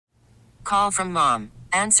Call from mom.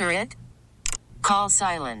 Answer it. Call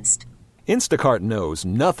silenced. Instacart knows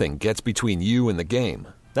nothing gets between you and the game.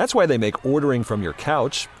 That's why they make ordering from your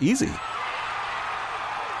couch easy.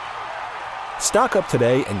 Stock up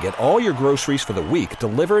today and get all your groceries for the week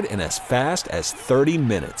delivered in as fast as 30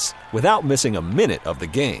 minutes without missing a minute of the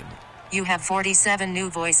game. You have 47 new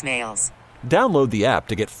voicemails. Download the app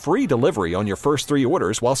to get free delivery on your first 3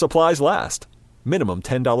 orders while supplies last. Minimum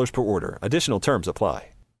 $10 per order. Additional terms apply.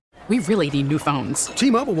 We really need new phones.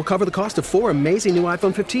 T-Mobile will cover the cost of 4 amazing new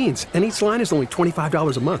iPhone 15s, and each line is only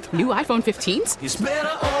 $25 a month. New iPhone 15s? It's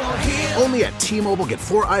better over here. Only at T-Mobile, get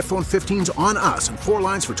 4 iPhone 15s on us and 4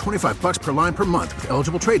 lines for $25 per line per month with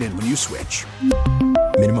eligible trade-in when you switch.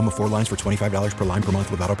 Minimum of 4 lines for $25 per line per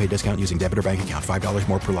month with autopay discount using debit or bank account. $5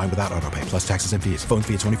 more per line without autopay, plus taxes and fees. Phone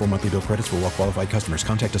fee at 24 monthly bill credits for well-qualified customers.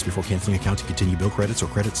 Contact us before canceling account to continue bill credits or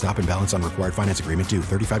credit stop and balance on required finance agreement due.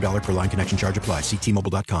 $35 per line connection charge applies. See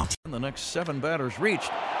T-Mobile.com. The next 7 batters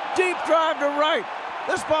reached. Deep drive to right.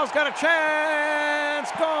 This ball's got a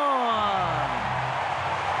chance. Gone.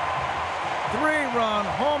 3-run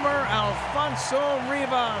homer, Alfonso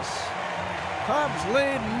Rivas. Cubs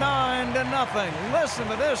lead 9-0. Listen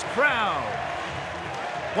to this crowd.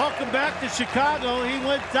 Welcome back to Chicago. He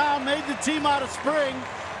went down, made the team out of spring,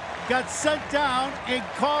 got sent down and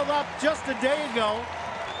called up just a day ago.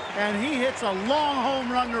 And he hits a long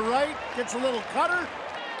home run to right, gets a little cutter,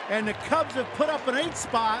 and the Cubs have put up an 8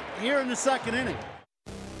 spot here in the second inning.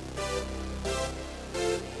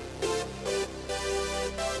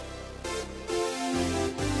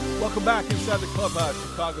 Welcome back inside the clubhouse,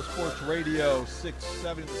 Chicago Sports Radio,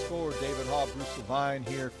 670 The Score. David Hall, Bruce Levine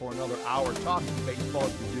here for another hour talking baseball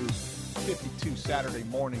as we do 52 Saturday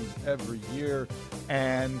mornings every year.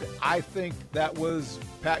 And I think that was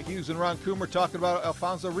Pat Hughes and Ron Coomer talking about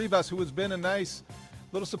Alfonso Rivas, who has been a nice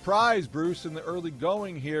little surprise, Bruce, in the early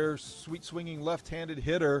going here. Sweet swinging left-handed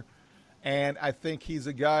hitter. And I think he's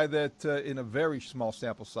a guy that in a very small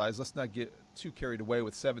sample size, let's not get too carried away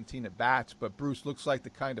with 17 at bats, but Bruce looks like the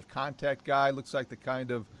kind of contact guy, looks like the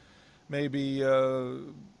kind of maybe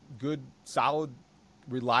good, solid,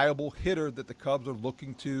 reliable hitter that the Cubs are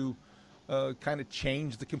looking to kind of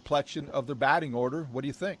change the complexion of their batting order. What do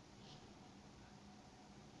you think?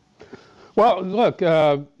 Well, look,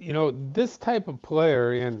 this type of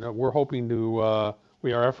player, and we're hoping to,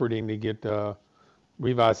 we are efforting to get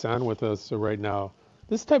Rivas on with us right now.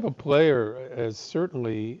 This type of player has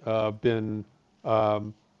certainly been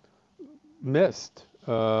missed,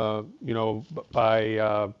 by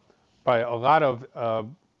a lot of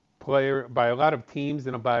by a lot of teams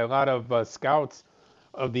and by a lot of scouts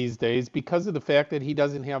of these days because of the fact that he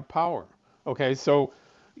doesn't have power. Okay, so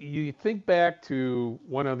you think back to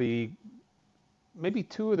maybe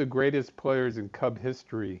 2 of the greatest players in Cub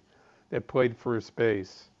history that played first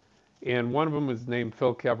base, and one of them was named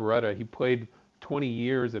Phil Cavarretta. He played 20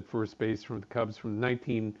 years at first base from the Cubs from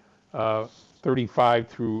 1935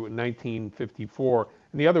 through 1954.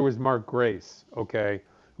 And the other was Mark Grace, okay,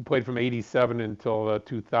 who played from 87 until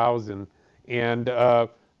 2000. And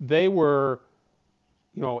they were,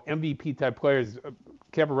 MVP type players.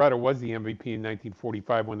 Cavarretta was the MVP in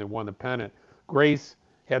 1945 when they won the pennant. Grace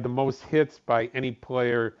had the most hits by any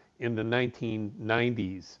player in the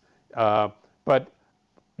 1990s. But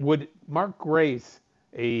would Mark Grace,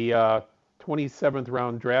 a 27th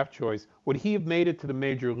round draft choice, would he have made it to the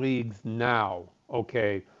major leagues now,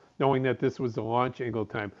 okay, knowing that this was the launch angle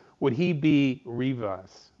time? Would he be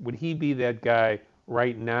Rivas? Would he be that guy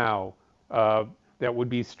right now that would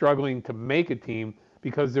be struggling to make a team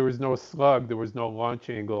because there was no slug, there was no launch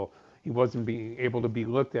angle? He wasn't being able to be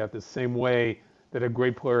looked at the same way that a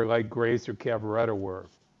great player like Grace or Cavarretta were.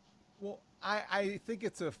 I think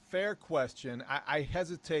it's a fair question. I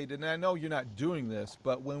hesitate, and I know you're not doing this,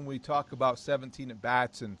 but when we talk about 17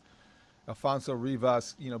 at-bats and Alfonso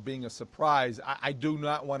Rivas, being a surprise, I do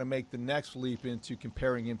not want to make the next leap into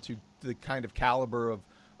comparing him to the kind of caliber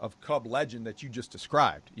of Cub legend that you just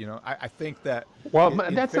described. I think that... Well,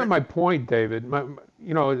 that's not my point, David.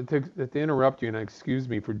 To interrupt you, and excuse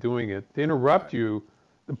me for doing it, to interrupt you,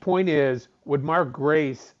 the point is, would Mark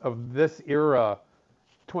Grace of this era,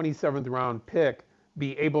 27th round pick,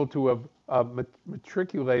 be able to have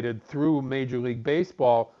matriculated through Major League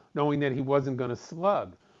Baseball knowing that he wasn't going to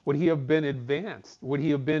slug? Would he have been advanced? Would he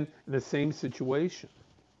have been in the same situation?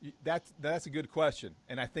 That's a good question,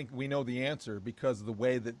 and I think we know the answer because of the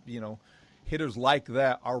way that hitters like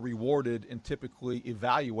that are rewarded and typically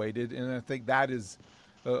evaluated, and I think that is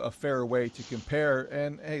a fair way to compare.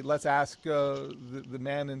 And hey, let's ask the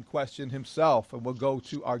man in question himself, and we'll go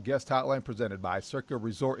to our guest hotline presented by Circa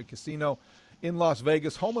Resort and Casino in Las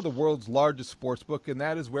Vegas, home of the world's largest sports book, and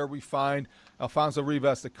that is where we find Alfonso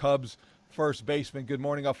Rivas, the Cubs first baseman. Good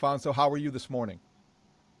morning, Alfonso. How are you this morning?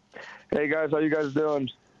 Hey, guys. How you guys doing?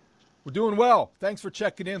 We're doing well. Thanks for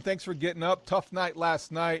checking in. Thanks for getting up. Tough night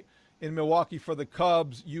last night in Milwaukee for the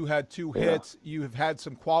Cubs. You had 2 hits. You have had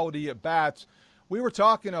some quality at bats. We were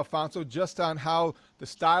talking, Alfonso, just on how the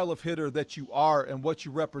style of hitter that you are and what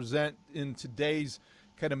you represent in today's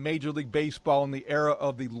kind of Major League Baseball in the era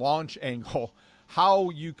of the launch angle, how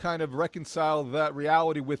you kind of reconcile that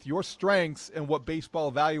reality with your strengths and what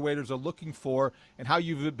baseball evaluators are looking for, and how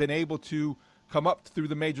you've been able to come up through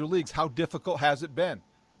the major leagues. How difficult has it been?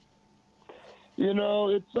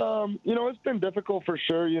 It's been difficult for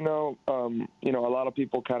sure. A lot of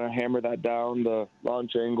people kind of hammer that down, the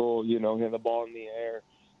launch angle, hitting the ball in the air,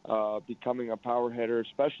 becoming a power hitter,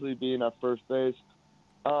 especially being at first base.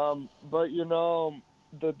 But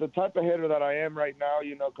the type of hitter that I am right now,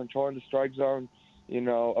 controlling the strike zone,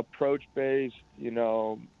 approach base,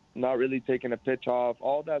 not really taking a pitch off,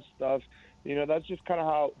 all that stuff, that's just kind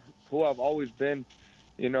of who I've always been,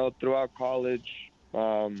 throughout college.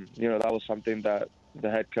 That was something that the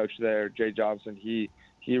head coach there, Jay Johnson, he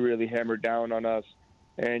really hammered down on us.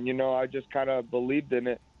 And, I just kind of believed in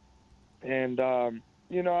it. And, I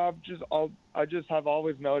just have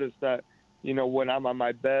always noticed that, when I'm at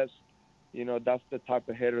my best, that's the type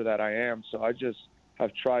of hitter that I am. So I just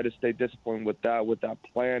have tried to stay disciplined with that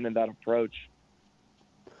plan and that approach.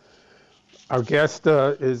 Our guest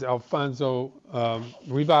is Alfonso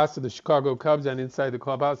Rivas of the Chicago Cubs on Inside the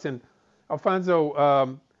Clubhouse. And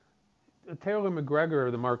Alfonso, Taylor McGregor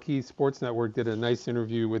of the Marquee Sports Network did a nice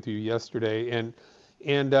interview with you yesterday,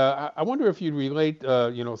 and I wonder if you'd relate,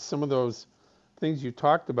 some of those things you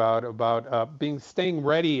talked about staying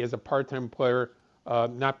ready as a part-time player,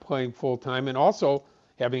 not playing full-time, and also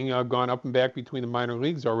having gone up and back between the minor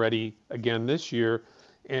leagues already again this year,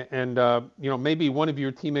 and maybe one of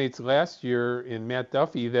your teammates last year in Matt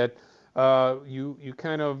Duffy that you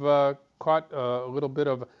kind of caught a little bit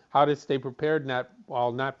of how to stay prepared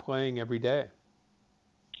while not playing every day.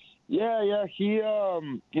 Yeah. He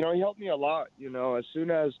helped me a lot. As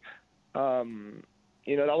soon as, that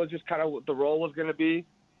was just kind of what the role was going to be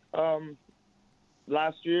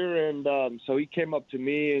last year. And so he came up to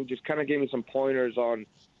me and just kind of gave me some pointers on,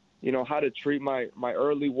 how to treat my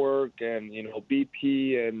early work and,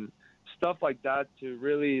 BP and stuff like that to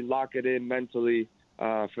really lock it in mentally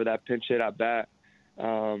for that pinch hit at bat.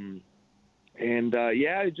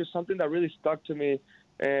 It's just something that really stuck to me.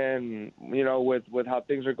 And, with how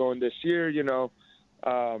things are going this year,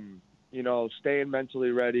 staying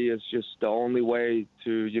mentally ready is just the only way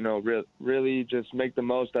to, really just make the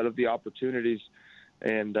most out of the opportunities.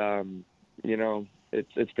 And,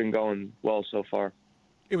 it's been going well so far.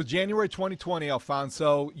 It was January 2020,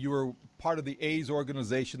 Alfonso. You were part of the A's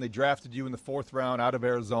organization. They drafted you in the 4th round out of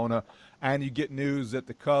Arizona, and you get news that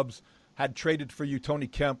the Cubs had traded for you. Tony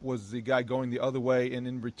Kemp was the guy going the other way, and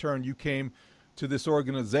in return you came to this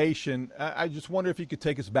organization. I just wonder if you could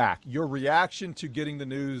take us back. Your reaction to getting the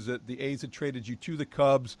news that the A's had traded you to the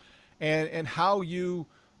Cubs, and how you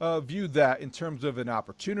viewed that in terms of an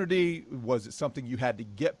opportunity. Was it something you had to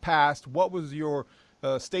get past? What was your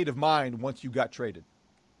state of mind once you got traded?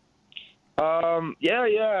 I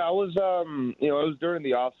was, it was during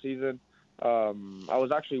the off season. I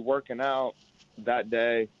was actually working out that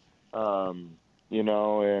day.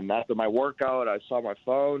 And after my workout, I saw my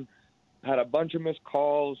phone, had a bunch of missed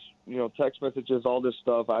calls, text messages, all this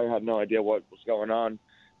stuff. I had no idea what was going on.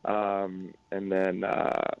 And then,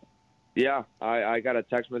 I got a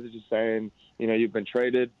text message saying, you've been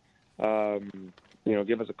traded,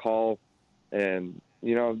 give us a call. And,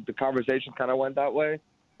 the conversation kind of went that way.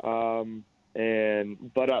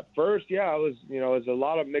 But at first, it was, it was a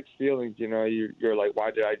lot of mixed feelings. You're like,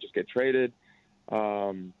 why did I just get traded?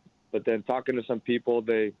 But then talking to some people,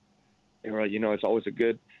 they were like, it's always a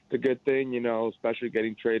good thing, especially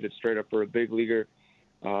getting traded straight up for a big leaguer.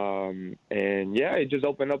 It just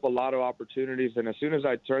opened up a lot of opportunities. And as soon as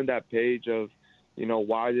I turned that page of,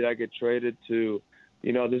 why did I get traded to,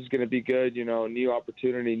 this is going to be good, new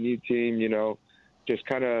opportunity, new team, just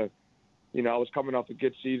kind of, I was coming off a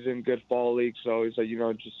good season, good fall league. So it's like,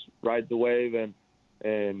 just ride the wave and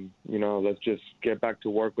let's just get back to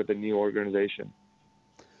work with the new organization.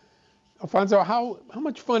 Alfonso, how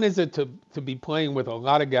much fun is it to be playing with a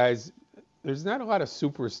lot of guys? There's not a lot of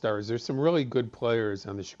superstars. There's some really good players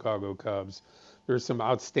on the Chicago Cubs. There's some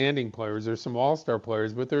outstanding players. There's some all-star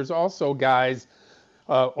players, but there's also guys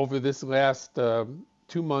over this last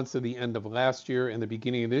 2 months of the end of last year and the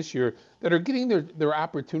beginning of this year that are getting their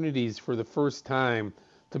opportunities for the first time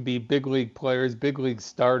to be big league players, big league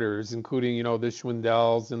starters, including, you know, the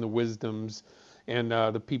Schwindells and the Wisdoms and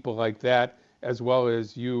the people like that, as well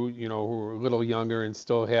as you know, who are a little younger and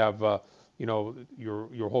still have, you know,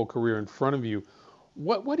 your whole career in front of you.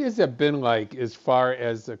 What has it been like as far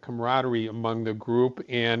as the camaraderie among the group,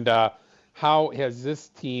 and how has this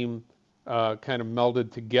team kind of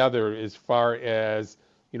melded together as far as,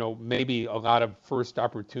 you know, maybe a lot of first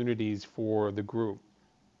opportunities for the group?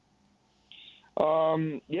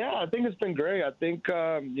 Yeah, I think it's been great. I think,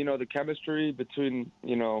 you know, the chemistry between,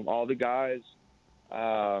 you know, all the guys,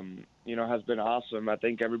 you know, has been awesome. I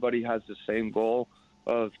think everybody has the same goal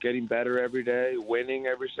of getting better every day, winning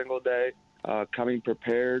every single day, coming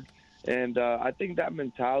prepared. And I think that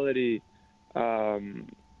mentality,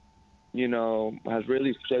 you know, has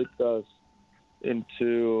really shaped us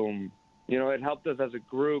into, you know, it helped us as a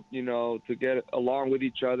group, you know, to get along with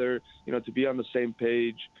each other, you know, to be on the same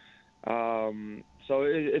page. So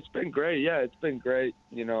it's been great. Yeah, it's been great.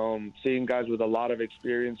 You know, seeing guys with a lot of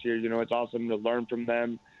experience here, you know, it's awesome to learn from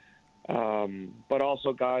them. But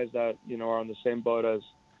also guys that, you know, are on the same boat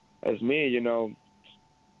as me, you know,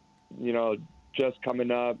 just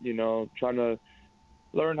coming up, you know, trying to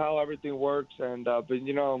learn how everything works. And, but,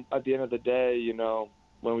 you know, at the end of the day, you know,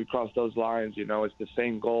 when we cross those lines, you know, it's the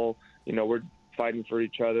same goal. You know, we're fighting for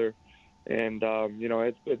each other. And, you know,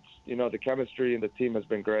 it's you know, the chemistry and the team has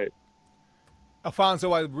been great.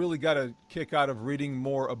 Alfonso, I really got a kick out of reading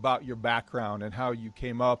more about your background and how you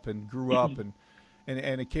came up and grew up, and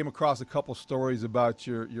it came across a couple stories about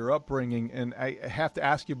your upbringing. And I have to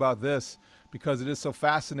ask you about this because it is so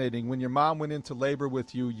fascinating. When your mom went into labor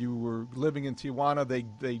with you, you were living in Tijuana.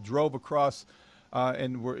 They drove across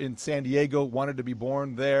and were in San Diego, wanted to be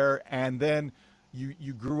born there, and then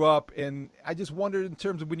you grew up. And I just wondered, in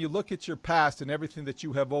terms of when you look at your past and everything that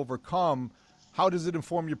you have overcome, how does it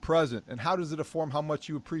inform your present, and how does it inform how much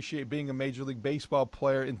you appreciate being a Major League Baseball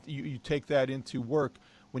player, and you take that into work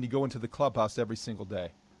when you go into the clubhouse every single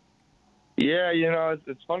day? Yeah, you know,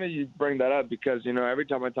 it's funny you bring that up because, you know, every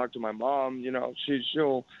time I talk to my mom, you know,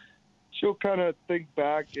 she'll kind of think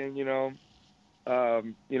back and, you know,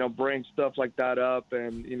 bring stuff like that up,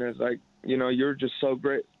 and, you know, it's like, you know, you're just so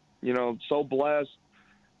great, you know, so blessed.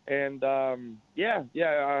 And yeah,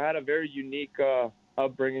 I had a very unique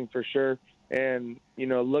upbringing for sure. And, you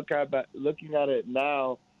know, looking at it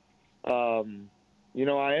now, you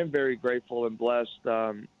know, I am very grateful and blessed.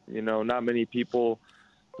 You know, not many people,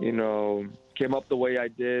 you know, came up the way I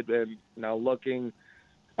did. And now looking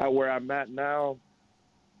at where I'm at now,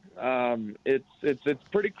 it's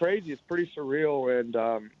pretty crazy. It's pretty surreal. And,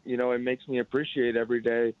 you know, it makes me appreciate every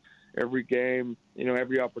day, every game, you know,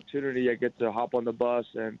 every opportunity I get to hop on the bus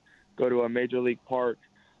and go to a major league park.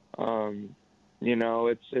 You know,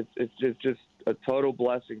 it's just a total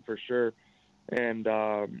blessing for sure. And,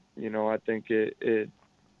 you know, I think it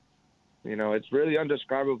you know, it's really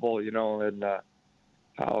undescribable, you know, and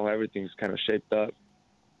how everything's kind of shaped up.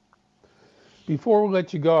 Before we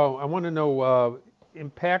let you go, I want to know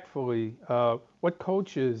impactfully, what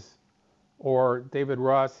coaches or David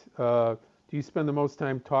Ross do you spend the most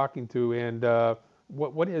time talking to, and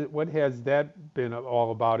what has that been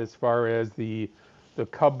all about as far as the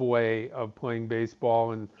Cub way of playing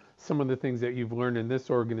baseball and some of the things that you've learned in this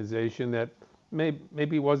organization that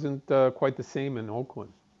maybe wasn't quite the same in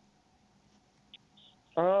Oakland?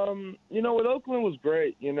 You know, with Oakland was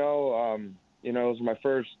great. You know, it was my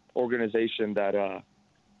first organization that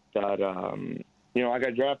you know, I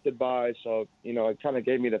got drafted by. So, you know, it kind of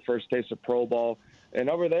gave me the first taste of pro ball. And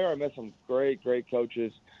over there, I met some great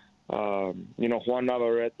coaches. You know, Juan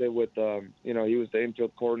Navarrete with, you know, he was the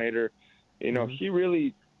infield coordinator. You know, he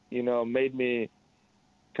really, you know, made me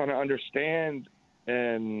kind of understand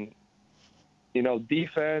and, you know,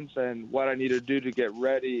 defense and what I need to do to get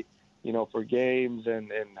ready, you know, for games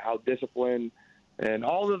and how discipline and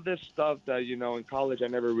all of this stuff that, you know, in college I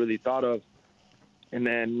never really thought of. And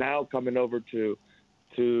then now coming over to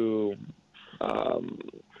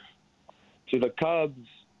the Cubs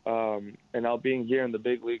and now being here in the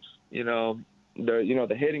big leagues, you know,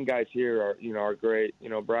 the hitting guys here are great. You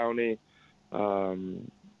know, Brownie, Juan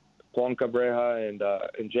Cabreja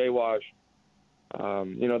and Jay Wash,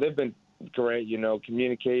 you know, they've been great, you know,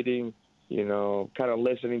 communicating, you know, kind of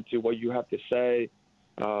listening to what you have to say,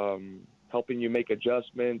 helping you make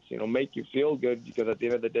adjustments, you know, make you feel good, because at the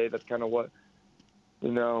end of the day, that's kind of what,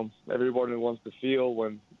 you know, everybody wants to feel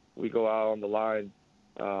when we go out on the line.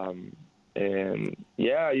 And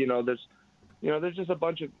yeah, you know, there's just a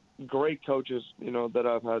bunch of great coaches, you know, that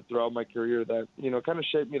I've had throughout my career that, you know, kind of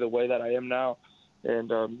shaped me the way that I am now.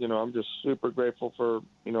 And, I'm just super grateful for,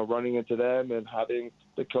 running into them and having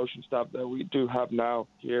the coaching staff that we do have now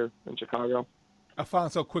here in Chicago.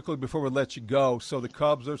 Alfonso, quickly before we let you go, so the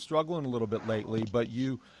Cubs are struggling a little bit lately, but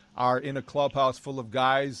you are in a clubhouse full of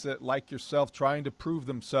guys that, like yourself, trying to prove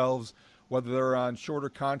themselves, whether they're on shorter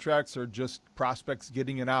contracts or just prospects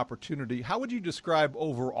getting an opportunity. How would you describe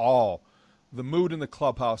overall the mood in the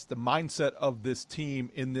clubhouse, the mindset of this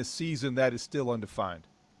team in this season that is still undefined?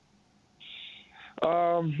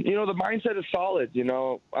 The mindset is solid.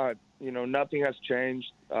 Nothing has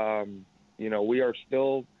changed. We are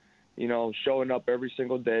still, showing up every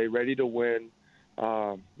single day, ready to win.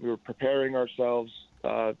 We're preparing ourselves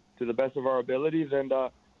to the best of our abilities, and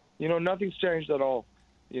nothing's changed at all.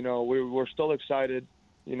 We're still excited.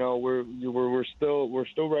 We're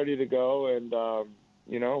still ready to go, and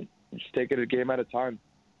just take it a game at a time.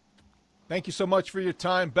 Thank you so much for your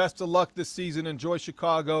time. Best of luck this season. Enjoy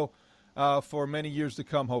Chicago for many years to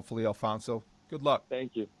come, hopefully, Alfonso. Good luck.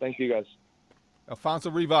 Thank you. Thank you, guys. Alfonso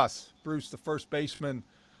Rivas, Bruce, the first baseman,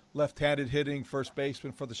 left-handed hitting first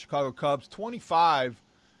baseman for the Chicago Cubs, 25,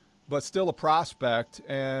 but still a prospect,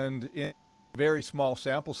 and in very small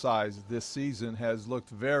sample size this season has looked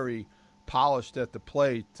very polished at the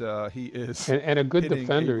plate. He is and a good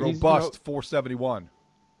defender. A robust 471.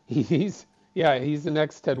 He's the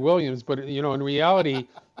next Ted Williams, but in reality,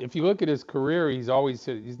 if you look at his career, he's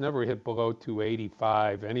never hit below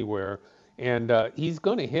 285 anywhere, and he's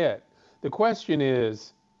going to hit. The question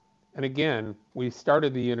is, and again, we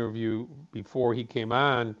started the interview before he came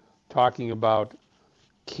on talking about,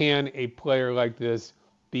 can a player like this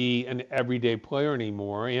be an everyday player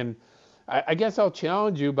anymore? And I guess I'll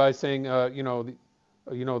challenge you by saying,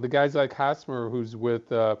 the guys like Hosmer, who's with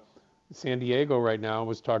San Diego right now,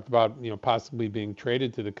 was talked about, possibly being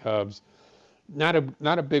traded to the Cubs. Not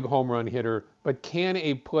a big home run hitter, but can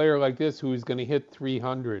a player like this, who is going to hit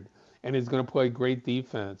 300 and is going to play great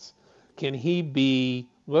defense, can he be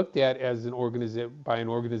looked at as by an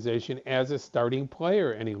organization as a starting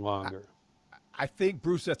player any longer? I think,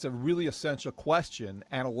 Bruce, that's a really essential question,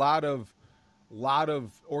 and a lot of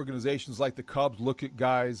organizations like the Cubs look at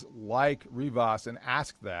guys like Rivas and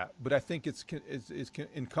ask that. But I think it's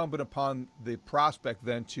incumbent upon the prospect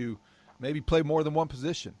then to maybe play more than one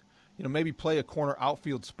position. Maybe play a corner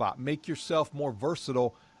outfield spot. Make yourself more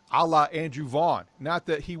versatile, a la Andrew Vaughn. Not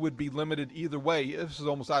that he would be limited either way. This is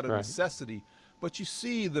almost out of necessity. But you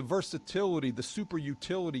see the versatility, the super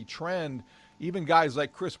utility trend. Even guys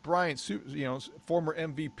like Chris Bryant, former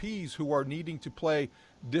MVPs who are needing to play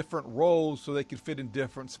different roles so they can fit in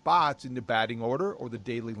different spots in the batting order or the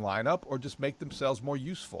daily lineup, or just make themselves more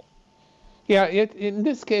useful. Yeah, in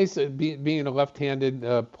this case, being a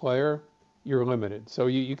left-handed player, you're limited. So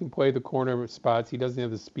you can play the corner spots. He doesn't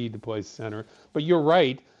have the speed to play center. But you're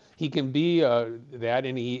right, he can be that,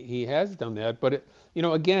 and he has done that. But,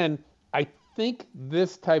 again, I think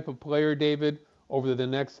this type of player, David, over the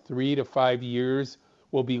next 3 to 5 years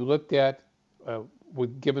will be looked at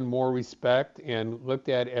given more respect and looked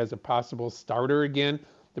at as a possible starter again,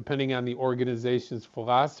 depending on the organization's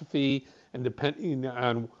philosophy and depending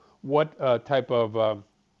on what type of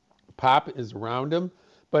pop is around him.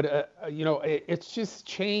 But, it's just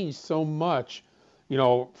changed so much,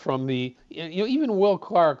 from even Will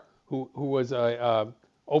Clark, who was a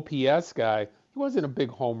OPS guy. He wasn't a big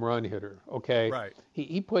home run hitter, okay? Right.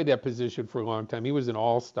 He played that position for a long time. He was an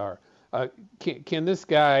all-star. Can this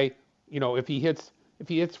guy, if he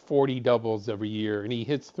hits 40 doubles every year and he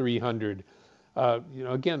hits 300,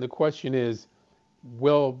 again, the question is,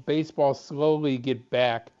 will baseball slowly get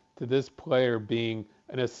back to this player being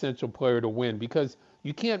an essential player to win? Because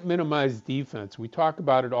you can't minimize defense. We talk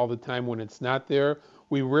about it all the time when it's not there.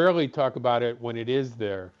 We rarely talk about it when it is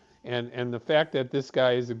there. And the fact that this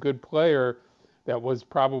guy is a good player that was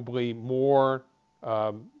probably more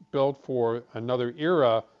built for another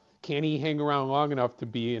era, can he hang around long enough to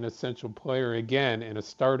be an essential player again and a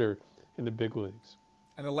starter in the big leagues?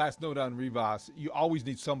 And the last note on Rivas, you always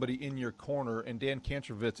need somebody in your corner, and Dan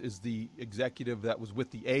Kantrovitz is the executive that was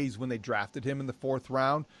with the A's when they drafted him in the 4th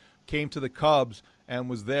round, came to the Cubs, and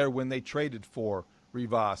was there when they traded for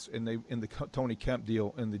Rivas in the Tony Kemp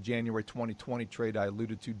deal in the January 2020 trade I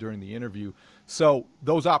alluded to during the interview. So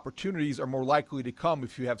those opportunities are more likely to come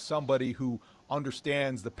if you have somebody who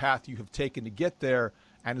understands the path you have taken to get there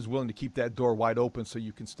and is willing to keep that door wide open so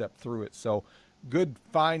you can step through it. So good,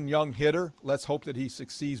 fine young hitter. Let's hope that he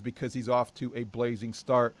succeeds because he's off to a blazing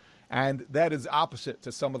start. And that is opposite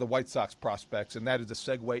to some of the White Sox prospects, and that is a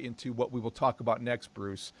segue into what we will talk about next,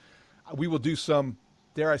 Bruce. We will do some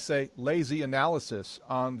dare I say, lazy analysis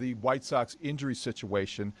on the White Sox injury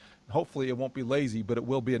situation. Hopefully it won't be lazy, but it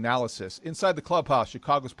will be analysis. Inside the clubhouse,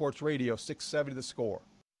 Chicago Sports Radio, 670 The Score.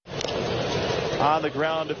 On the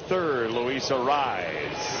ground to third, Luis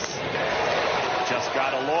Arraez. Just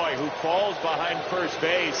got Eloy, who falls behind first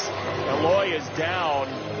base. Eloy is down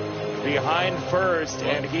behind first,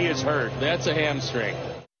 and he is hurt. That's a hamstring.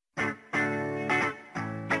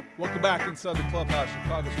 Welcome back inside the clubhouse,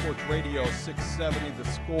 Chicago Sports Radio, 670 The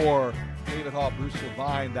Score. David Hall, Bruce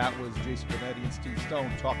Levine. That was Jason Benetti and Steve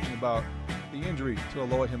Stone talking about the injury to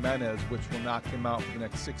Eloy Jimenez, which will knock him out for the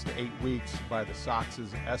next 6 to 8 weeks by the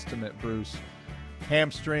Sox's estimate, Bruce.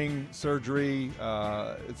 Hamstring surgery,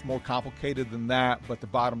 it's more complicated than that, but the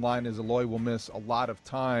bottom line is Eloy will miss a lot of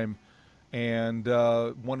time, and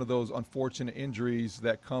one of those unfortunate injuries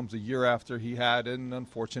that comes a year after he had an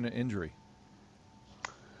unfortunate injury.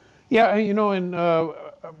 Yeah, and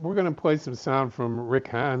we're going to play some sound from Rick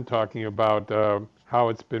Hahn talking about how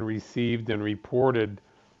it's been received and reported.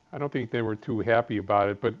 I don't think they were too happy about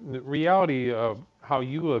it, but the reality of how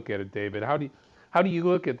you look at it, David, how do you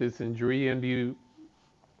look at this injury, and do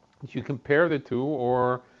you compare the two,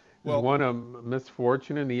 or is one a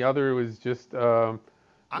misfortune and the other was just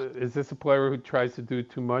is this a player who tries to do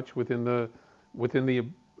too much within the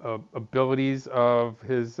abilities of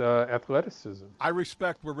his athleticism? I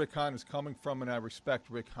respect where Rick Hahn is coming from, and I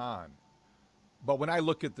respect Rick Hahn. But when I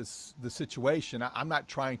look at the situation, I'm not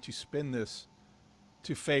trying to spin this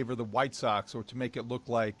to favor the White Sox or to make it look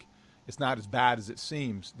like it's not as bad as it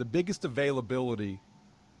seems. The biggest ability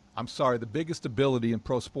in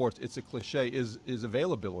pro sports, it's a cliche, is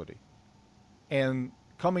availability. And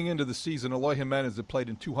coming into the season, Eloy Jimenez had played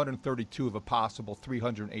in 232 of a possible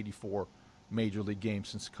 384 Major League games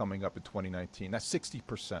since coming up in 2019. That's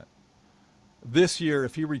 60%. This year,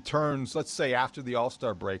 if he returns, let's say after the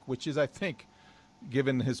All-Star break, which is, I think,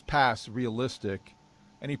 given his past, realistic,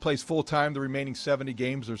 and he plays full-time the remaining 70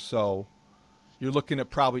 games or so, you're looking at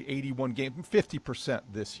probably 81 games, 50%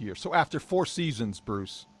 this year. So after 4 seasons,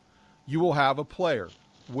 Bruce, you will have a player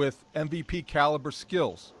with MVP caliber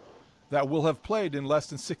skills that will have played in less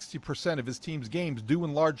than 60% of his team's games, due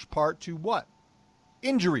in large part to what?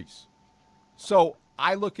 Injuries. So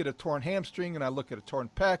I look at a torn hamstring, and I look at a torn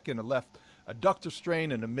pec, and a adductor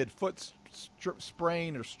strain, and a midfoot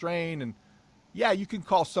sprain or strain, and yeah, you can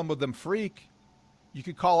call some of them freak. You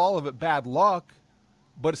could call all of it bad luck,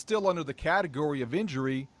 but it's still under the category of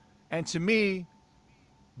injury, and to me,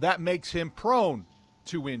 that makes him prone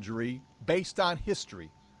to injury based on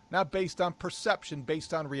history, not based on perception,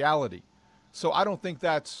 based on reality. So I don't think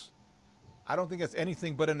that's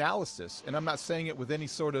anything but analysis, and I'm not saying it with any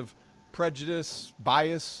sort of prejudice,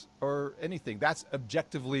 bias, or anything. That's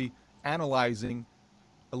objectively analyzing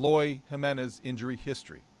Eloy Jimenez injury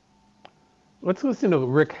history. Let's listen to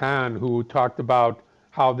Rick Hahn, who talked about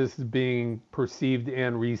how this is being perceived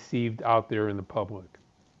and received out there in the public.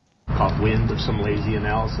 Caught wind of some lazy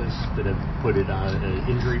analysis that have put it on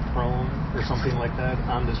injury prone or something like that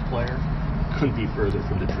on this player. Couldn't be further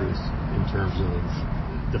from the truth in terms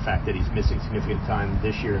of the fact that he's missing significant time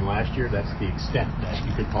this year and last year. That's the extent that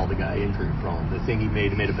you could call the guy injury prone. The thing he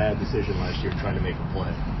made a bad decision last year trying to make a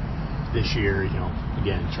play. This year,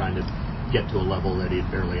 again, trying to get to a level that he had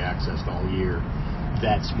barely accessed all year.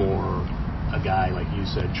 That's more a guy, like you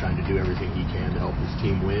said, trying to do everything he can to help his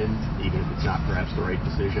team win, even if it's not perhaps the right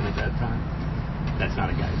decision at that time. That's not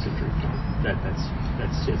a guy that's injury prone.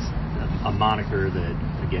 That's just a moniker that,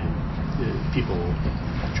 again, people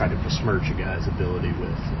try to besmirch a guy's ability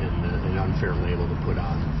with, and an unfair label to put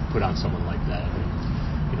on someone like that.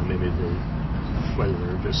 And, maybe whether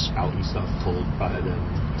they're just spouting stuff told by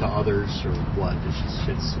them to others or what,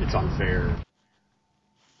 it's unfair.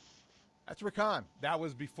 That's Rick Hahn. That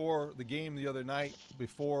was before the game the other night,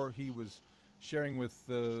 before he was sharing with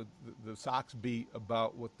the Sox beat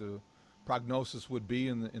about what the prognosis would be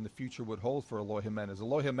and the future would hold for Eloy Jimenez.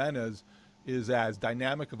 Eloy Jimenez is as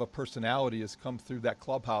dynamic of a personality as come through that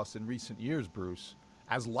clubhouse in recent years, Bruce,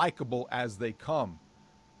 as likable as they come.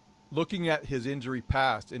 Looking at his injury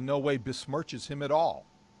past in no way besmirches him at all.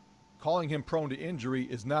 Calling him prone to injury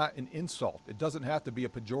is not an insult. It doesn't have to be a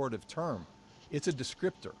pejorative term. It's a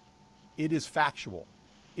descriptor. It is factual.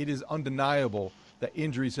 It is undeniable that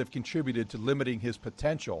injuries have contributed to limiting his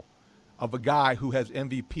potential of a guy who has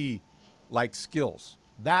MVP-like skills.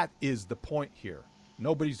 That is the point here.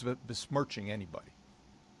 Nobody's besmirching anybody.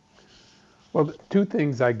 Well, 2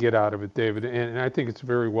 things I get out of it, David, and I think it's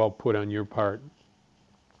very well put on your part.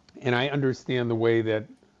 And I understand the way that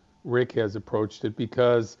Rick has approached it,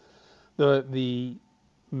 because the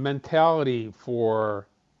mentality for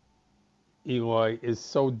Eloy is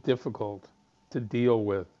so difficult to deal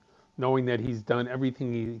with, knowing that he's done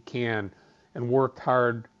everything he can and worked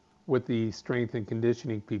hard with the strength and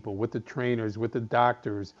conditioning people, with the trainers, with the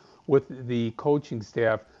doctors, with the coaching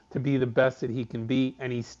staff to be the best that he can be,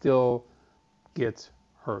 and he still gets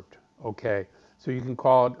hurt, okay? So you can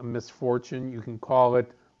call it a misfortune, you can call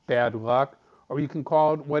it bad luck, or you can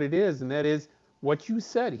call it what it is, and that is what you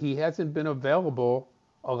said. He hasn't been available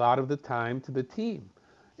a lot of the time to the team.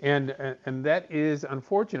 And that is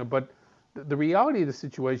unfortunate, but the reality of the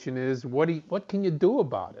situation is what can you do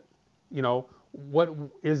about it? You know, what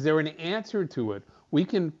is there an answer to it? We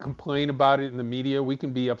can complain about it in the media. We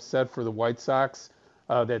can be upset for the White Sox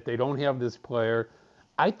that they don't have this player.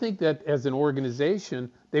 I think that as an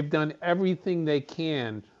organization, they've done everything they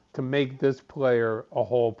can to make this player a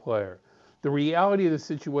whole player. The reality of the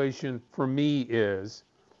situation for me is,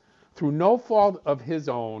 through no fault of his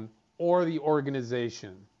own or the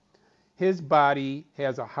organization, his body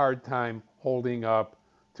has a hard time holding up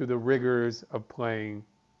to the rigors of playing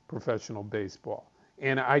professional baseball.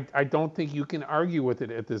 And I don't think you can argue with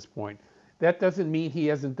it at this point. That doesn't mean he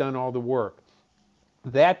hasn't done all the work.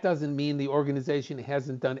 That doesn't mean the organization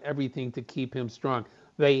hasn't done everything to keep him strong.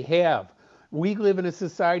 They have. We live in a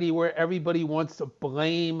society where everybody wants to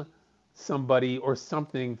blame somebody or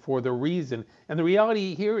something for the reason. And the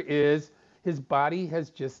reality here is his body has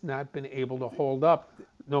just not been able to hold up,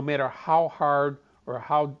 no matter how hard or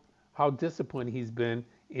how disciplined he's been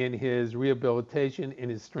in his rehabilitation, in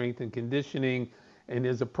his strength and conditioning, and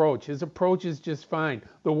his approach. His approach is just fine.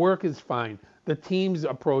 The work is fine. The team's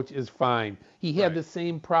approach is fine. He had the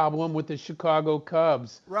same problem with the Chicago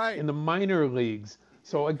Cubs in the minor leagues.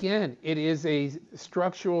 So again, it is a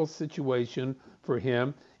structural situation for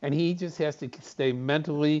him, and he just has to stay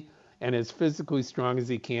mentally and as physically strong as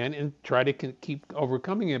he can and try to keep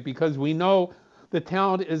overcoming it, because we know the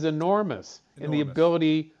talent is enormous. And the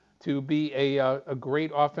ability to be a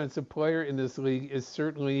great offensive player in this league is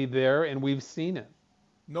certainly there, and we've seen it.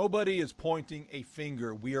 Nobody is pointing a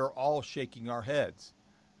finger. We are all shaking our heads.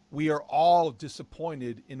 We are all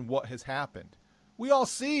disappointed in what has happened. We all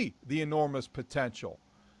see the enormous potential.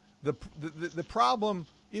 The problem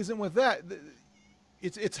isn't with that.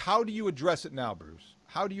 It's how do you address it now, Bruce?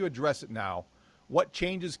 How do you address it now? What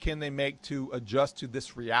changes can they make to adjust to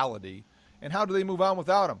this reality? And how do they move on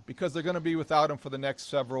without him? Because they're going to be without him for the next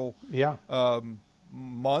several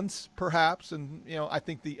months, perhaps. And I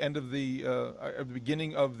think the end of the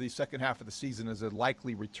beginning of the second half of the season is a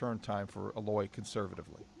likely return time for Eloy,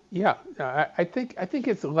 conservatively. Yeah, I think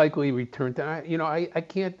it's a likely return time.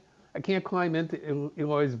 I can't climb into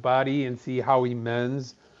Eloy's body and see how he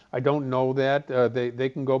mends. I don't know that. They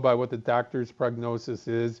can go by what the doctor's prognosis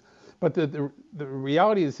is. But the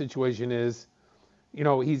reality of the situation is,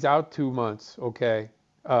 he's out 2 months, okay?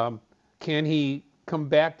 Can he come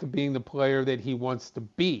back to being the player that he wants to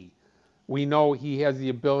be? We know he has the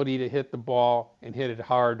ability to hit the ball and hit it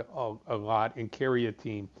hard a lot and carry a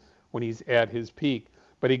team when he's at his peak.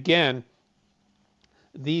 But again,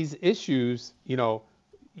 these issues,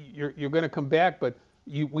 you're going to come back, but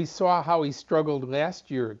we saw how he struggled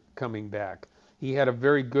last year coming back. He had a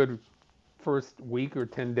very good first week or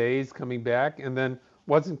 10 days coming back, and then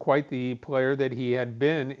wasn't quite the player that he had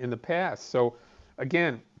been in the past. So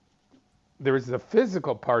again, there is the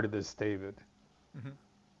physical part of this, David. Mm-hmm.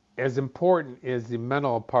 As important is the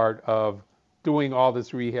mental part of doing all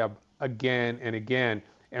this rehab again and again,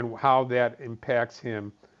 and how that impacts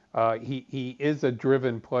him. He is a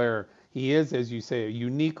driven player. He is, as you say, a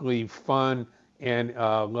uniquely fun and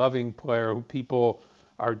loving player who people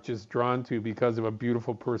are just drawn to because of a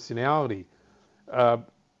beautiful personality.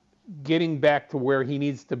 Getting back to where he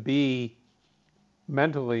needs to be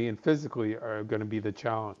mentally and physically are going to be the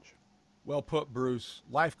challenge. Well put, Bruce.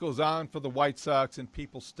 Life goes on for the White Sox, and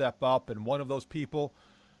people step up, and one of those people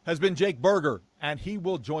has been Jake Burger, and he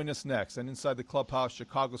will join us next. And Inside the Clubhouse,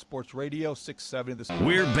 Chicago Sports Radio, 670 The Score.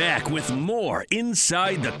 We're back with more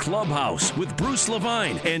Inside the Clubhouse with Bruce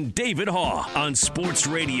Levine and David Haugh on Sports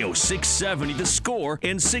Radio 670 The Score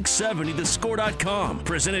and 670thescore.com.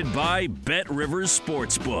 Presented by Bet Rivers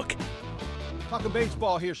Sportsbook. Talking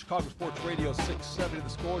baseball here, Chicago Sports Radio, 670 The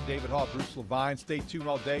Score. David Haugh, Bruce Levine. Stay tuned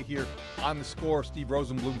all day here on The Score. Steve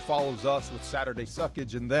Rosenblum follows us with Saturday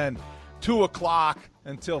Suckage, and then 2 o'clock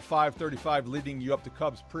until 5:35, leading you up to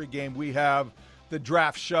Cubs pregame. We have the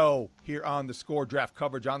draft show here on The Score, draft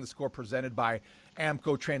coverage on The Score, presented by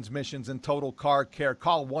AMCO Transmissions and Total Car Care.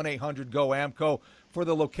 Call 1-800-GO-AMCO for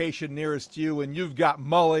the location nearest you. And you've got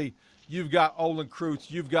Mully, you've got Olin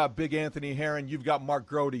Kreutz, you've got Big Anthony Herron, you've got Mark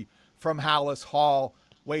Grody from Hallis Hall.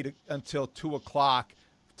 Wait until 2 o'clock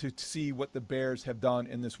to see what the Bears have done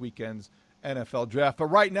in this weekend's NFL draft. But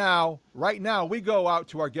right now, we go out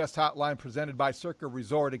to our guest hotline presented by Circa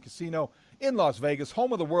Resort and Casino in Las Vegas,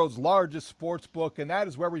 home of the world's largest sports book, and that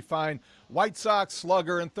is where we find White Sox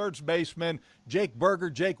slugger and third baseman Jake Burger.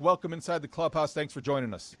 Jake, welcome inside the clubhouse. Thanks for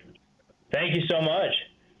joining us. Thank you so much.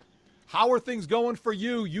 How are things going for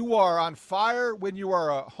you? You are on fire when you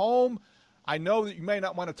are home. I know that you may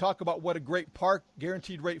not want to talk about what a great park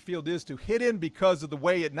Guaranteed Rate Field is to hit in because of the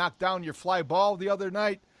way it knocked down your fly ball the other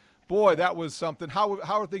night. Boy, that was something. How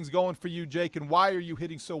are things going for you, Jake, and why are you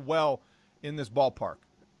hitting so well in this ballpark?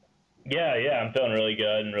 Yeah, I'm feeling really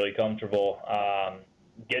good and really comfortable.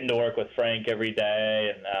 Getting to work with Frank every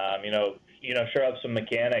day, and sure up some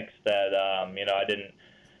mechanics that I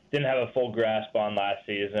didn't have a full grasp on last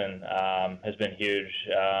season has been huge.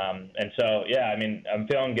 And so, yeah, I mean, I'm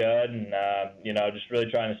feeling good, and just really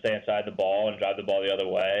trying to stay inside the ball and drive the ball the other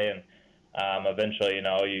way, and eventually,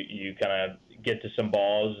 you kind of get to some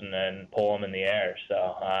balls and then pull them in the air. So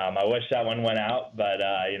I wish that one went out, but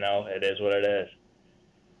it is what it is.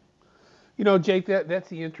 Jake, that's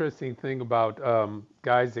the interesting thing about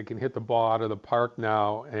guys that can hit the ball out of the park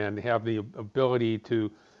now and have the ability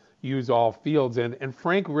to use all fields. And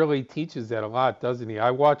Frank really teaches that a lot, doesn't he?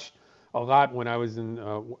 I watched a lot when I was in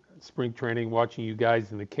spring training, watching you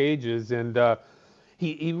guys in the cages, and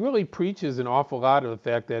he really preaches an awful lot of the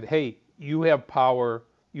fact that, hey, you have power,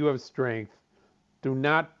 you have strength. Do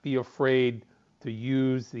not be afraid to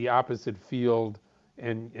use the opposite field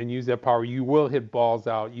and use that power. You will hit balls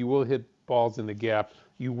out. You will hit balls in the gap.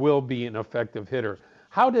 You will be an effective hitter.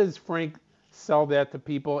 How does Frank sell that to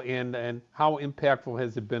people, and how impactful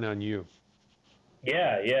has it been on you?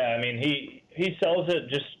 Yeah. I mean, he sells it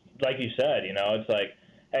just like you said. It's like,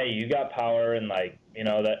 hey, you got power, and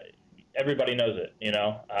that everybody knows it. You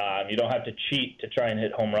don't have to cheat to try and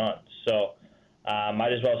hit home runs. So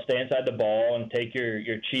might as well stay inside the ball and take your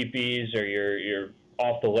cheapies or your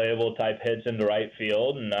off the label type hits into right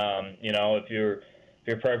field, and if you're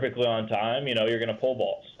perfectly on time, you're going to pull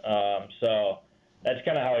balls. So that's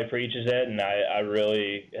kind of how he preaches it, and I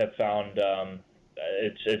really have found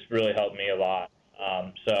it's really helped me a lot.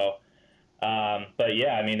 But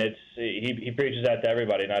yeah, I mean, he preaches that to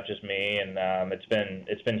everybody, not just me, and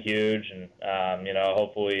it's been huge, and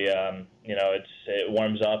hopefully it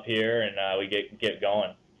warms up here and we get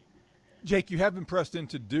going. Jake, you have been pressed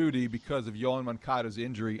into duty because of Yoan Moncada's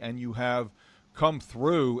injury, and you have come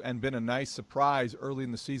through and been a nice surprise early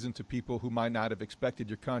in the season to people who might not have expected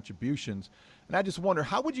your contributions. And I just wonder,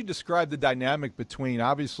 how would you describe the dynamic between,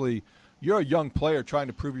 obviously, you're a young player trying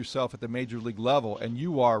to prove yourself at the major league level, and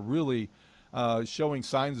you are really showing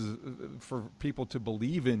signs for people to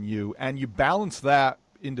believe in you, and you balance that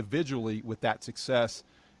individually with that success,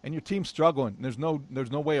 and your team's struggling. There's no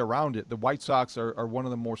way around it. The White Sox are one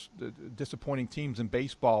of the more disappointing teams in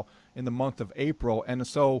baseball in the month of April, and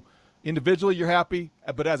so individually you're happy,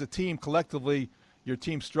 but as a team, collectively, your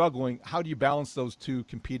team's struggling. How do you balance those two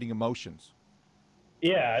competing emotions?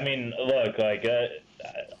 Yeah, I mean, look,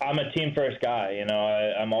 I'm a team-first guy.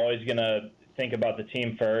 I'm always going to think about the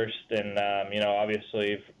team first, and,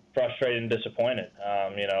 obviously frustrated and disappointed.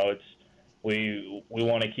 We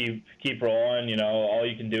want to keep rolling. All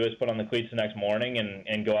you can do is put on the cleats the next morning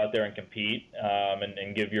and go out there and compete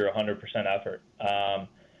and give your 100% effort.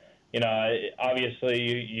 Obviously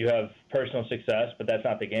you have personal success, but that's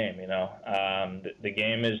not the game. The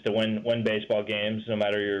game is to win baseball games, no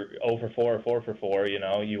matter you're 0 for 4 or 4 for 4. You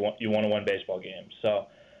want to win baseball games. So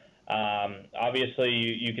obviously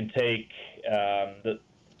you can take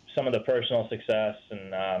some of the personal success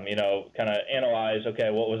and kind of analyze. Okay,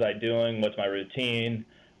 what was I doing? What's my routine?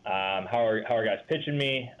 How are guys pitching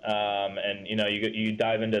me? And you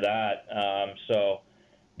dive into that. So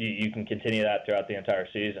you can continue that throughout the entire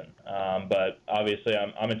season. But obviously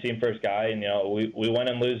I'm a team first guy, and we win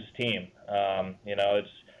and lose as a team. It's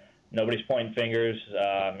nobody's pointing fingers.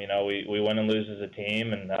 We win and lose as a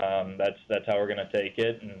team, and that's how we're going to take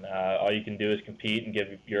it. And all you can do is compete and give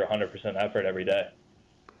your 100% effort every day.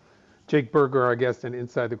 Jake Burger, our guest on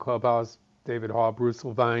Inside the Clubhouse. David Haugh, Bruce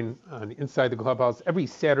Levine on Inside the Clubhouse every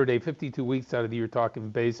Saturday, 52 weeks out of the year, talking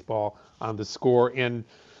baseball on The Score. And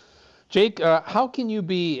Jake, how can you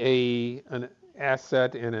be an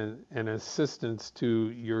asset and an assistance to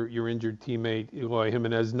your injured teammate Eloy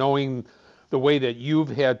Jimenez, knowing the way that you've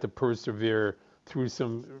had to persevere through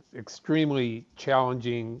some extremely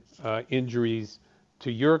challenging injuries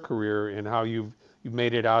to your career, and how you've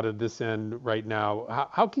made it out of this end right now?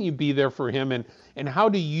 How can you be there for him, and how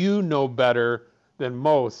do you know better than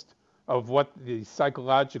most of what the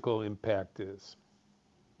psychological impact is?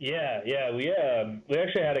 Yeah. We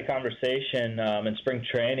actually had a conversation in spring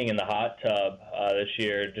training in the hot tub this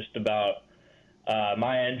year, just about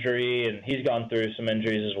my injury, and he's gone through some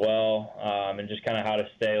injuries as well, and just kind of how to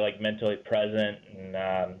stay like mentally present and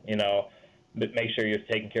make sure you're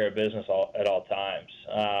taking care of business at all times.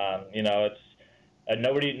 It's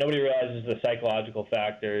nobody realizes the psychological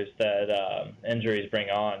factors that injuries bring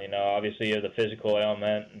on. Obviously you have the physical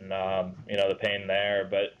ailment and the pain there,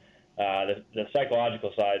 but the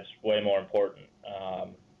psychological side's way more important.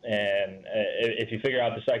 And if you figure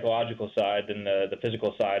out the psychological side, then the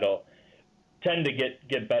physical side will tend to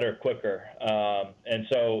get better quicker. And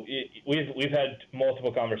so we've had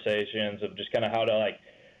multiple conversations of just kind of how to like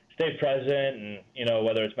stay present, and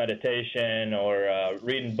whether it's meditation or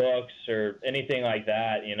reading books or anything like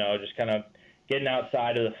that. Just kind of getting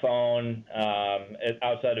outside of the phone,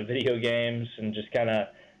 outside of video games, and just kind of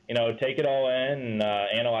take it all in and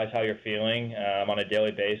analyze how you're feeling on a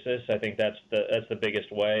daily basis. I think that's the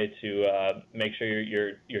biggest way to make sure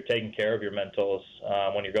you're taking care of your mentals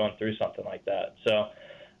when you're going through something like that. So,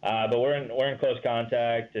 but we're in close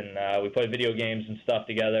contact, and we play video games and stuff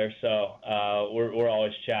together. So we're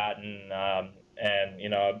always chatting,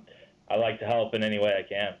 and I like to help in any way I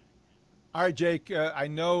can. All right, Jake. I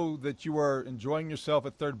know that you are enjoying yourself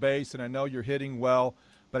at third base, and I know you're hitting well.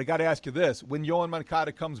 But I got to ask you this. When Yoan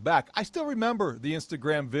Moncada comes back, I still remember the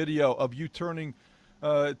Instagram video of you turning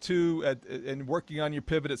and working on your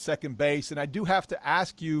pivot at second base. And I do have to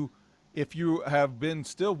ask you if you have been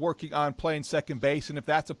still working on playing second base and if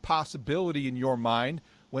that's a possibility in your mind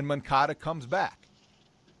when Moncada comes back.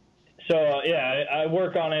 So, I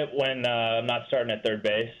work on it when I'm not starting at third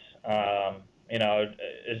base.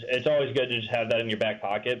 It's always good to just have that in your back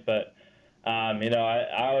pocket, but I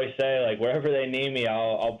always say, like, wherever they need me,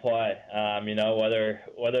 I'll play.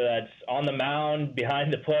 Whether that's on the mound,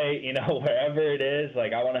 behind the plate, wherever it is,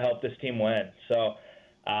 like, I want to help this team win. So,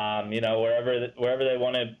 wherever they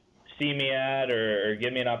want to see me at or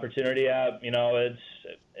give me an opportunity at,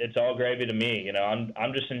 it's all gravy to me.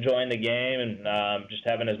 I'm just enjoying the game and just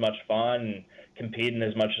having as much fun and competing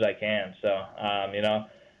as much as I can. So, I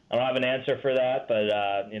don't have an answer for that, but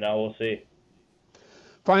we'll see.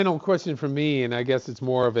 Final question from me, and I guess it's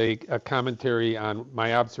more of a commentary on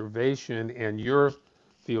my observation and your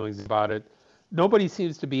feelings about it. Nobody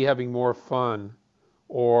seems to be having more fun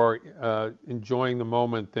or enjoying the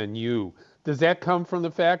moment than you. Does that come from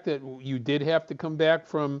the fact that you did have to come back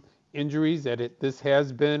from injuries, that this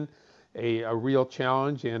has been a real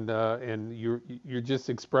challenge, and you're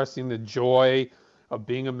just expressing the joy of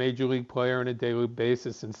being a major league player on a daily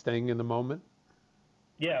basis and staying in the moment?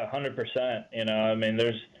 Yeah, 100%.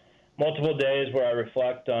 There's multiple days where I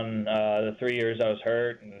reflect on the 3 years I was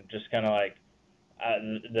hurt and just kind of like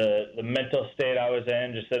the mental state I was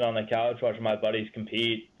in, just sitting on the couch watching my buddies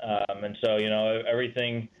compete. And so,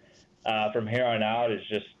 everything from here on out is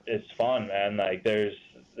it's fun, man. Like there's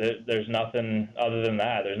nothing other than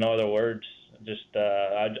that. There's no other words.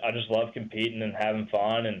 I just love competing and having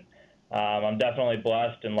fun, and I'm definitely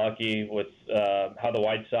blessed and lucky with how the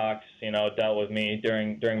White Sox, dealt with me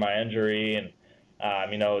during my injury, and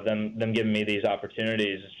them giving me these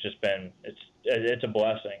opportunities. It's just been it's a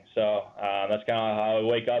blessing. So that's kind of how I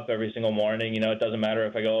wake up every single morning. It doesn't matter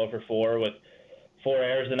if I go 0 for 4 with 4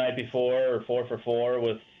 errors the night before or 4 for 4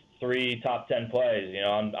 with 3 top 10 plays.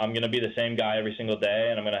 I'm going to be the same guy every single day,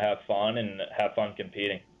 and I'm going to have fun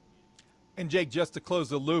competing. And, Jake, just to close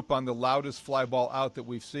the loop on the loudest fly ball out that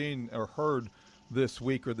we've seen or heard this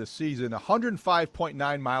week or this season,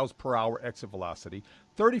 105.9 miles per hour exit velocity,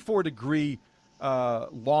 34-degree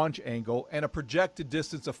launch angle, and a projected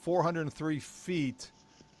distance of 403 feet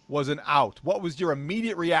was an out. What was your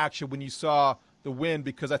immediate reaction when you saw the wind?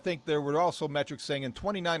 Because I think there were also metrics saying in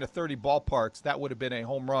 29 to 30 ballparks that would have been a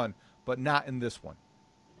home run, but not in this one.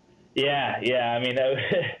 Yeah.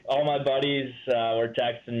 All my buddies were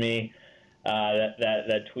texting me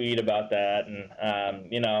that tweet about that,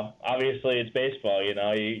 and obviously it's baseball.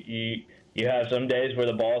 You have some days where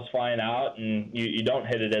the ball's flying out and you don't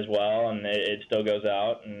hit it as well, and it still goes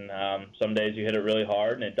out, and some days you hit it really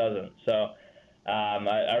hard and it doesn't. So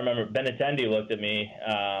I remember Benintendi looked at me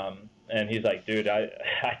and he's like, dude, I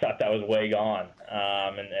thought that was way gone,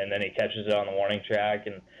 and then he catches it on the warning track,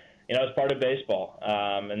 and it's part of baseball.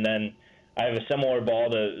 And then I have a similar ball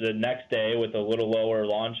the next day with a little lower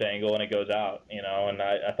launch angle, and it goes out, and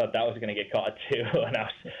I thought that was going to get caught too, and I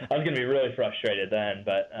was going to be really frustrated then.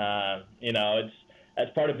 But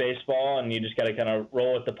that's part of baseball, and you just got to kind of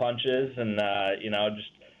roll with the punches, and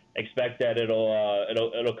just expect that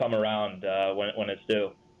it'll come around when it's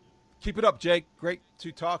due. Keep it up, Jake. Great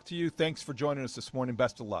to talk to you. Thanks for joining us this morning.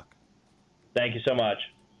 Best of luck. Thank you so much.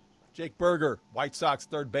 Jake Burger, White Sox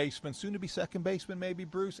third baseman, soon to be second baseman maybe,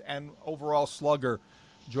 Bruce, and overall slugger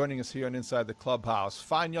joining us here on Inside the Clubhouse.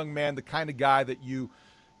 Fine young man, the kind of guy that you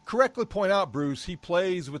correctly point out, Bruce, he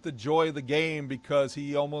plays with the joy of the game because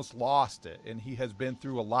he almost lost it, and he has been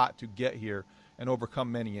through a lot to get here and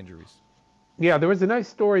overcome many injuries. Yeah, there was a nice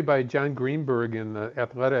story by John Greenberg in The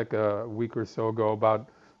Athletic a week or so ago about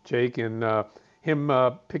Jake and him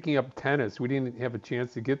picking up tennis. We didn't have a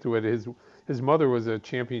chance to get to it. His mother was a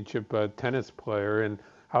championship tennis player, and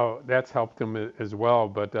how that's helped him as well.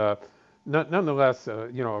 But nonetheless, a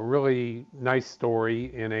really nice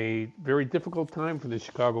story in a very difficult time for the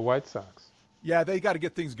Chicago White Sox. Yeah, they got to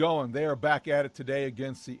get things going. They are back at it today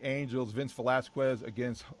against the Angels. Vince Velasquez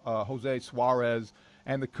against Jose Suarez.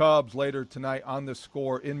 And the Cubs later tonight on the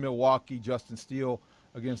Score in Milwaukee. Justin Steele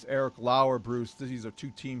against Eric Lauer. Bruce, these are two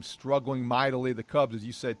teams struggling mightily. The Cubs, as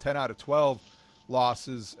you said, 10 out of 12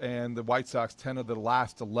 losses. And the White Sox, 10 of the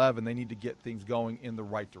last 11. They need to get things going in the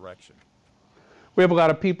right direction. We have a lot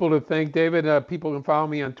of people to thank, David. People can follow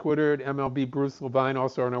me on Twitter at MLB Bruce Levine,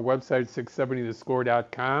 also on our website,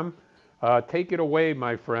 670thescore.com. Take it away,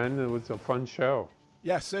 my friend. It was a fun show.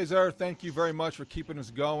 Yes, Cesar, thank you very much for keeping us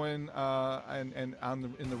going and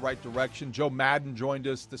in the right direction. Joe Madden joined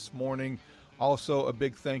us this morning. Also, a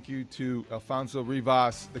big thank you to Alfonso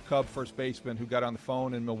Rivas, the Cub first baseman, who got on the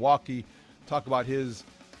phone in Milwaukee, talk about his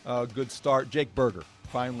good start. Jake Berger.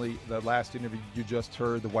 Finally, the last interview you just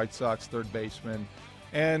heard, the White Sox third baseman.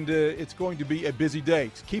 And it's going to be a busy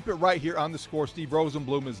day. Keep it right here on the Score. Steve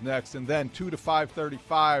Rosenblum is next. And then 2 to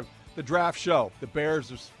 5:35, the draft show. The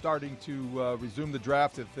Bears are starting to resume the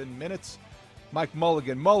draft within minutes. Mike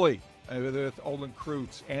Mulligan, Mully, with Olin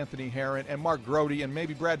Kreutz, Anthony Herron, and Mark Grody, and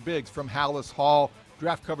maybe Brad Biggs from Hallis Hall.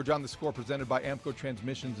 Draft coverage on the Score presented by Amco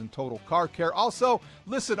Transmissions and Total Car Care. Also,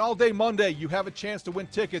 listen, all day Monday, you have a chance to win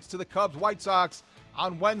tickets to the Cubs White Sox.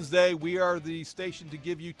 On Wednesday, we are the station to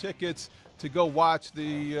give you tickets to go watch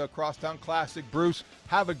the Crosstown Classic. Bruce,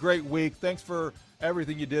 have a great week. Thanks for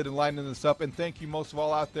everything you did in lining this up. And thank you most of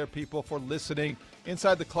all out there, people, for listening.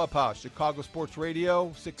 Inside the Clubhouse, Chicago Sports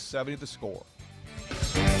Radio, 670 The Score.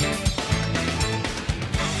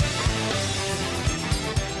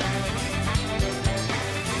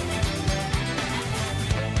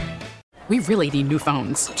 We really need new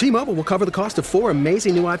phones. T-Mobile will cover the cost of 4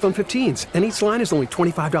 amazing new iPhone 15s, and each line is only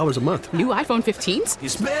 $25 a month. New iPhone 15s?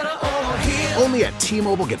 It's better over here. Only at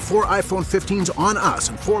T-Mobile, get 4 iPhone 15s on us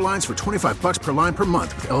and 4 lines for $25 per line per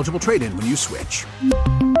month with eligible trade-in when you switch.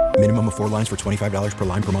 Minimum of 4 lines for $25 per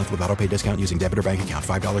line per month with auto-pay discount using debit or bank account.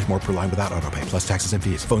 $5 more per line without auto-pay, plus taxes and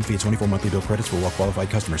fees. Phone fee at 24 monthly bill credits for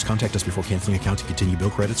well-qualified customers. Contact us before canceling account to continue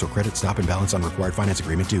bill credits or credit stop and balance on required finance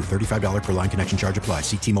agreement due. $35 per line connection charge applies.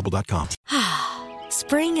 See T-Mobile.com.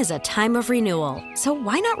 Spring is a time of renewal, so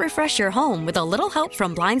why not refresh your home with a little help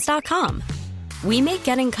from Blinds.com? We make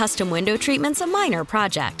getting custom window treatments a minor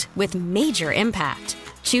project with major impact.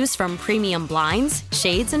 Choose from premium blinds,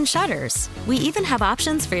 shades, and shutters. We even have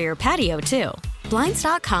options for your patio, too.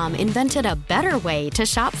 Blinds.com invented a better way to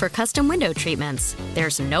shop for custom window treatments.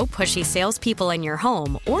 There's no pushy salespeople in your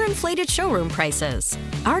home or inflated showroom prices.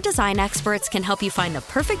 Our design experts can help you find the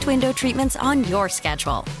perfect window treatments on your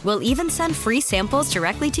schedule. We'll even send free samples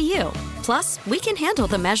directly to you. Plus, we can handle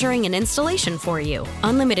the measuring and installation for you.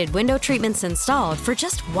 Unlimited window treatments installed for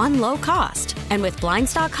just one low cost. And with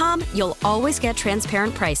Blinds.com, you'll always get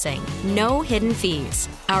transparent pricing. No hidden fees.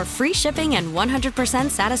 Our free shipping and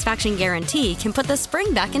 100% satisfaction guarantee can put the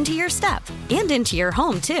spring back into your step and into your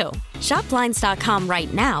home, too. Shop Blinds.com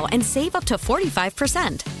right now and save up to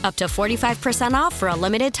 45%. Up to 45% off for a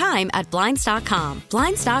limited time at Blinds.com.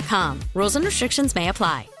 Blinds.com. Rules and restrictions may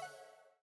apply.